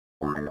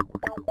Hi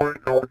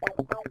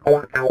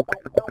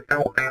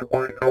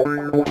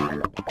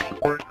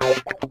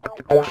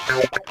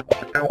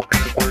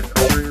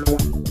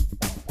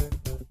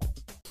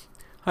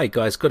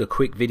guys, got a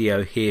quick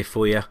video here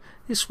for you.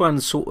 This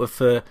one's sort of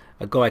for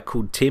a guy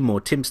called Tim,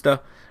 or Timster,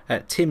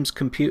 at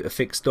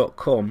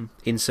timscomputerfix.com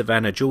in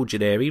Savannah, Georgia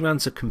there. He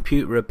runs a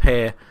computer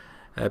repair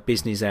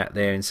business out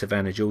there in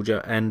Savannah,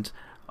 Georgia, and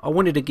I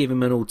wanted to give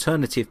him an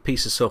alternative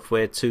piece of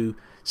software to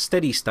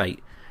Steady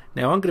State.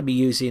 Now I'm going to be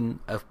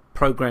using a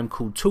program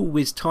called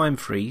Toolwiz Time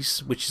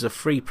Freeze, which is a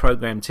free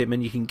program, Tim,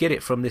 and you can get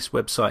it from this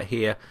website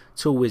here,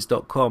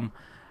 toolwiz.com,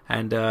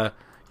 and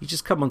you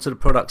just come onto the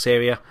products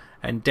area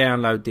and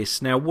download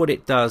this. Now what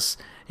it does,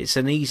 it's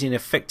an easy and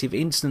effective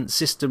instant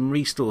system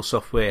restore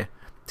software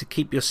to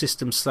keep your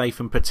system safe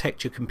and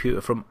protect your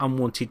computer from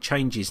unwanted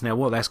changes. Now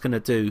what that's going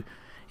to do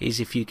is,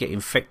 if you get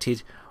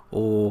infected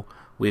or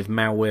with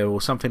malware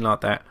or something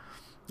like that,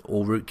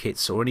 or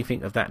rootkits or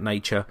anything of that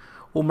nature,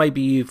 or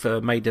maybe you've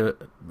made a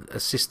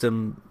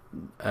system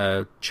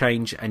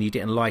change and you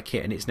didn't like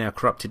it and it's now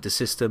corrupted the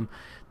system,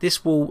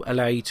 this will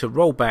allow you to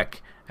roll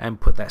back and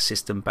put that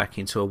system back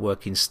into a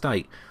working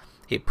state.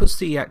 It puts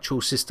the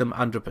actual system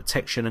under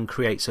protection and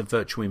creates a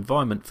virtual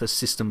environment for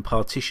system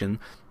partition,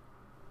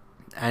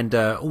 and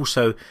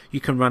also you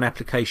can run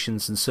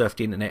applications and surf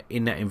the internet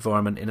in that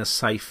environment in a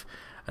safe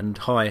and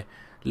high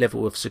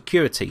level of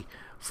security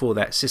for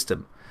that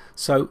system.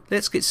 So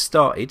let's get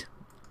started.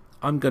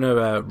 I'm going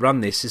to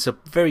run this. It's a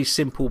very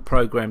simple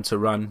program to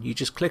run. You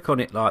just click on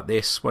it like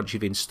this. Once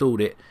you've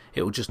installed it,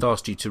 it will just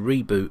ask you to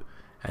reboot,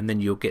 and then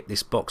you'll get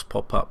this box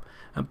pop up.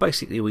 And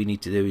basically all we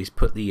need to do is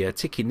put the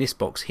tick in this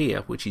box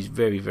here, which is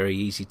very, very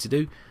easy to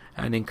do,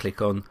 and then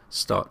click on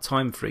Start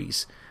Time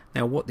Freeze.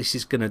 Now what this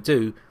is going to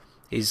do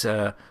is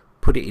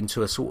put it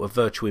into a sort of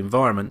virtual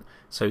environment.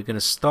 So we're going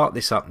to start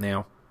this up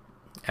now,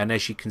 and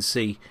as you can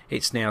see,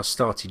 it's now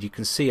started. You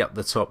can see up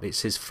the top it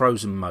says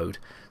frozen mode,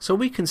 so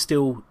we can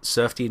still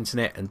surf the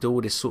internet and do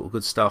all this sort of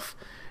good stuff.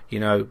 You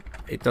know,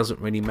 it doesn't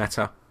really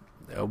matter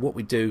what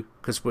we do,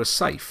 because we're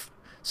safe.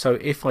 So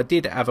if I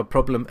did have a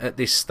problem at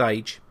this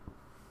stage,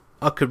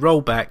 I could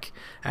roll back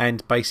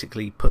and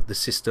basically put the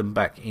system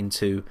back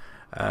into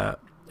a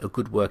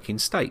good working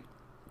state.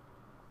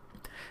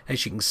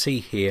 As you can see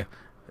here,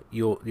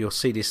 you'll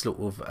see this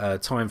little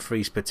time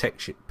freeze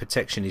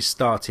protection is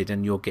started,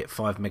 and you'll get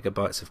 5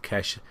 megabytes of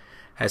cache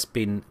has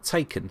been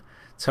taken.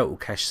 Total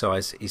cache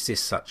size is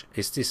this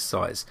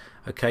size.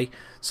 Okay,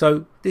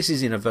 so this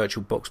is in a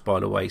virtual box, by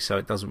the way, so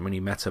it doesn't really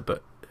matter,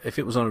 but if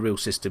it was on a real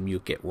system you'll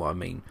get what I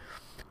mean.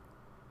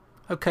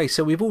 Okay,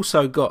 so we've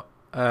also got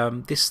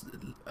this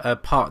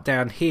part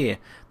down here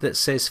that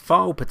says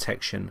file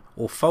protection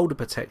or folder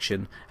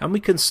protection, and we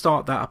can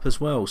start that up as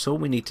well. So all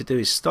we need to do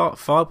is start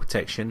file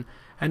protection,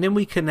 and then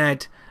we can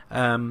add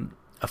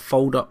a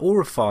folder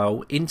or a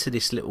file into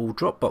this little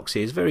drop box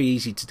here. It's very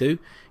easy to do.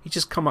 You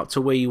just come up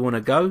to where you want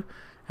to go,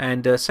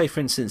 and say for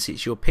instance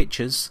it's your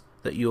pictures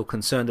that you're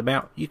concerned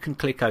about. You can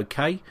click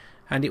OK,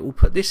 and it will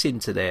put this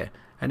into there,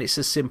 and it's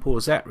as simple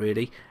as that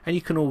really. And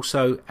you can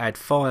also add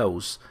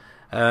files,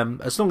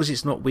 as long as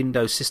it's not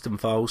Windows system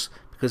files,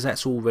 because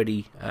that's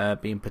already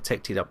being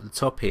protected up the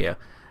top here.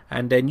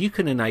 And then you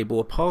can enable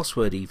a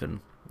password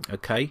even.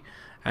 Okay,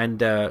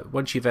 and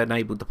once you've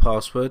enabled the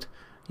password,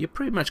 you're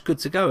pretty much good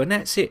to go, and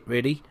that's it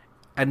really.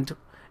 And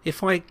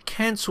if I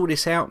cancel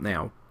this out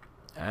now,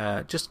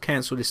 just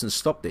cancel this and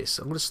stop this.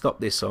 I'm going to stop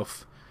this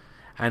off,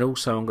 and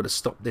also I'm going to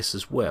stop this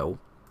as well.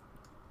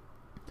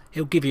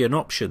 It'll give you an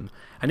option,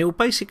 and it will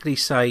basically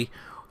say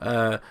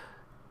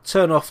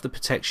turn off the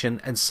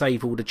protection and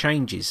save all the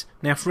changes.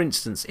 Now for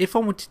instance, if I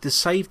wanted to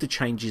save the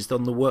changes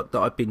on the work that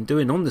I've been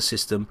doing on the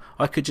system,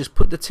 I could just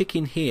put the tick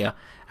in here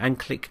and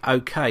click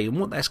OK, and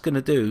what that's going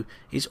to do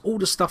is all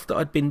the stuff that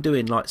I'd been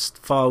doing, like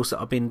files that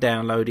I've been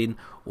downloading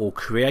or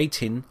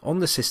creating on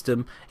the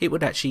system, it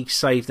would actually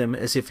save them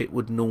as if it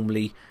would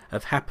normally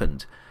have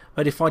happened.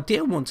 But if I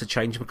didn't want to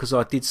change them because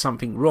I did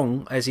something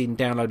wrong, as in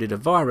downloaded a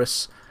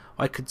virus,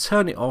 I could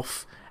turn it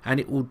off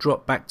and it will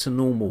drop back to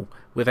normal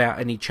without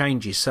any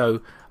changes.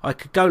 So I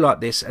could go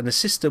like this, and the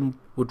system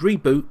would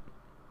reboot,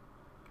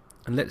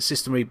 and let the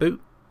system reboot.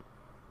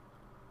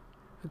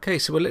 Okay,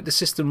 so we'll let the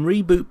system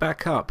reboot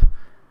back up,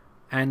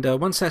 and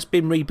once that's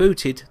been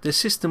rebooted, the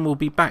system will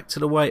be back to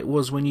the way it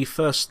was when you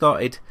first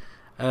started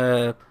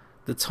the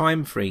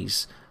time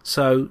freeze.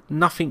 So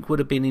nothing would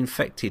have been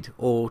infected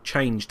or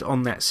changed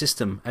on that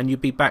system, and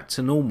you'd be back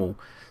to normal.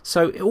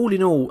 So all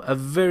in all, a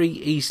very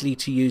easily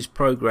to use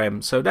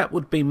program. So that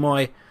would be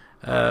my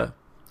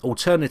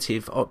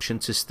alternative option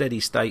to Steady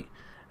State,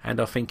 and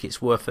I think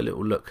it's worth a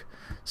little look.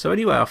 So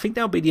anyway, I think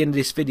that'll be the end of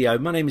this video.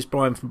 My name is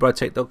Brian from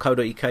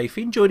Britec.co.uk. If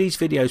you enjoy these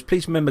videos,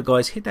 please remember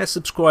guys, hit that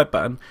subscribe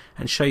button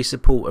and show your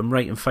support, and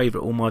rate and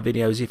favourite all my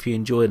videos if you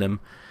enjoy them.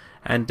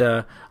 And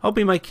I'll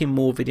be making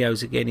more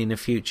videos again in the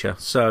future,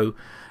 so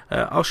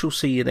I shall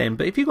see you then.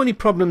 But if you've got any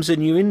problems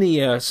and you're in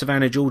the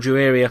Savannah, Georgia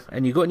area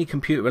and you've got any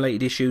computer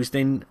related issues,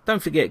 then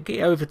don't forget,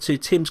 get over to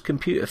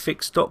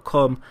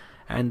timscomputerfix.com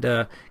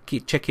and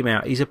check him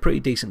out. He's a pretty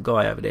decent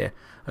guy over there.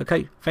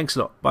 Okay, thanks a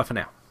lot. Bye for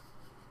now.